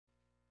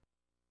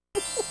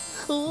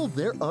Oh,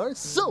 there are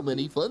so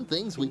many fun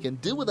things we can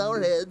do with our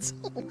heads.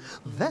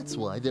 That's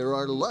why there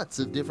are lots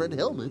of different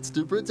helmets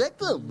to protect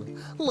them,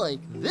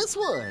 like this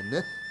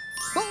one.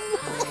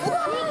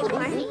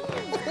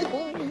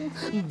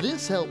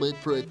 This helmet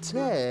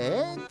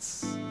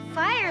protects...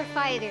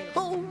 Firefighters.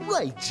 Oh,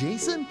 right,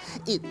 Jason.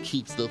 It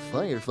keeps the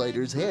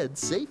firefighters'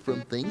 heads safe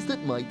from things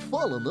that might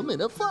fall on them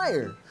in a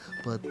fire.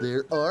 But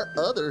there are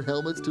other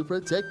helmets to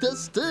protect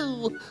us,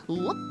 too.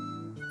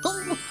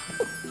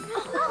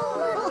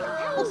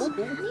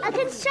 A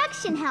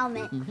construction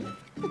helmet.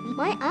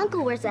 My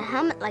uncle wears a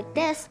helmet like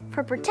this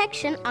for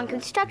protection on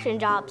construction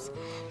jobs,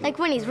 like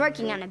when he's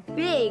working on a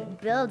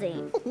big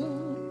building.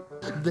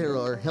 There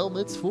are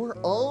helmets for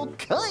all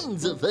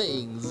kinds of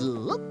things.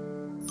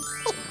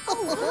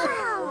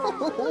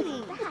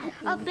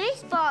 A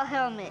baseball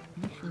helmet.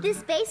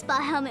 This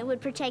baseball helmet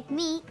would protect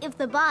me if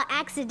the ball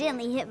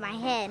accidentally hit my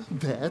head.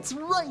 That's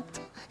right.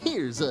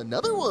 Here's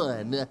another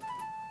one.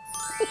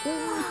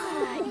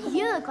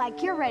 You look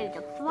like you're ready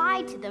to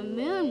fly to the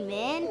moon,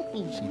 Min.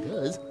 She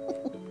does.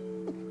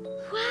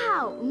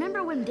 Wow,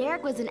 remember when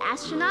Derek was an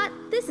astronaut?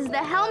 This is the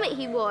helmet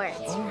he wore.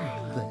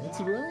 That's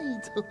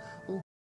right.